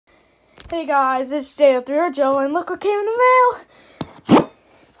Hey guys, it's Joe, and look what came in the mail.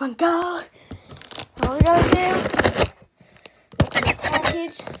 Fun go. All we gotta do, open the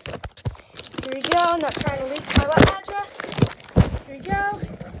package. Here we go. Not trying to leak my address. Here we go.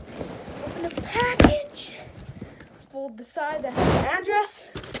 Open the package. Fold the side that has the address.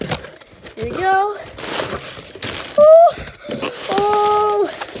 Here we go.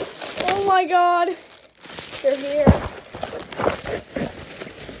 Oh my God. They're here.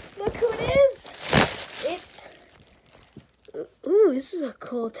 Look who it is. Ooh, this is a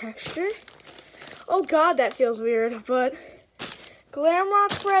cool texture. Oh God, that feels weird, but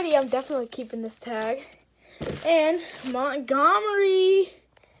Glamrock Freddy, I'm definitely keeping this tag. And Montgomery.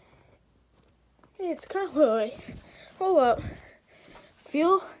 Hey, it's kind of, wait, hold up.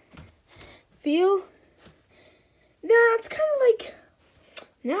 Feel. Nah, it's kind of like,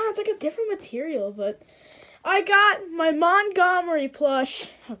 it's like a different material, but I got my Montgomery plush.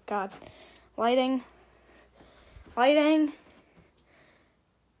 Oh God, lighting.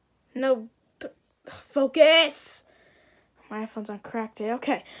 No, focus. My iPhone's on crack day.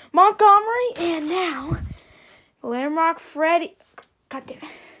 Okay, Montgomery, and now Glamrock Freddy. God damn it.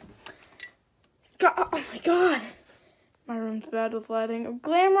 Oh my God. My room's bad with lighting.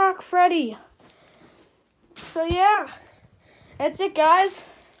 Glamrock Freddy. So yeah, that's it, guys.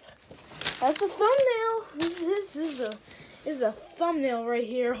 That's a thumbnail. This is a thumbnail right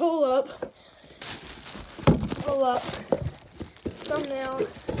here. Hold up. Thumbnail.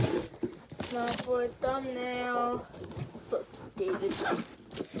 Smile for a thumbnail. Look, David.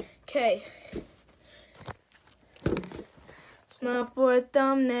 Okay. Smile for a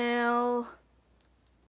thumbnail.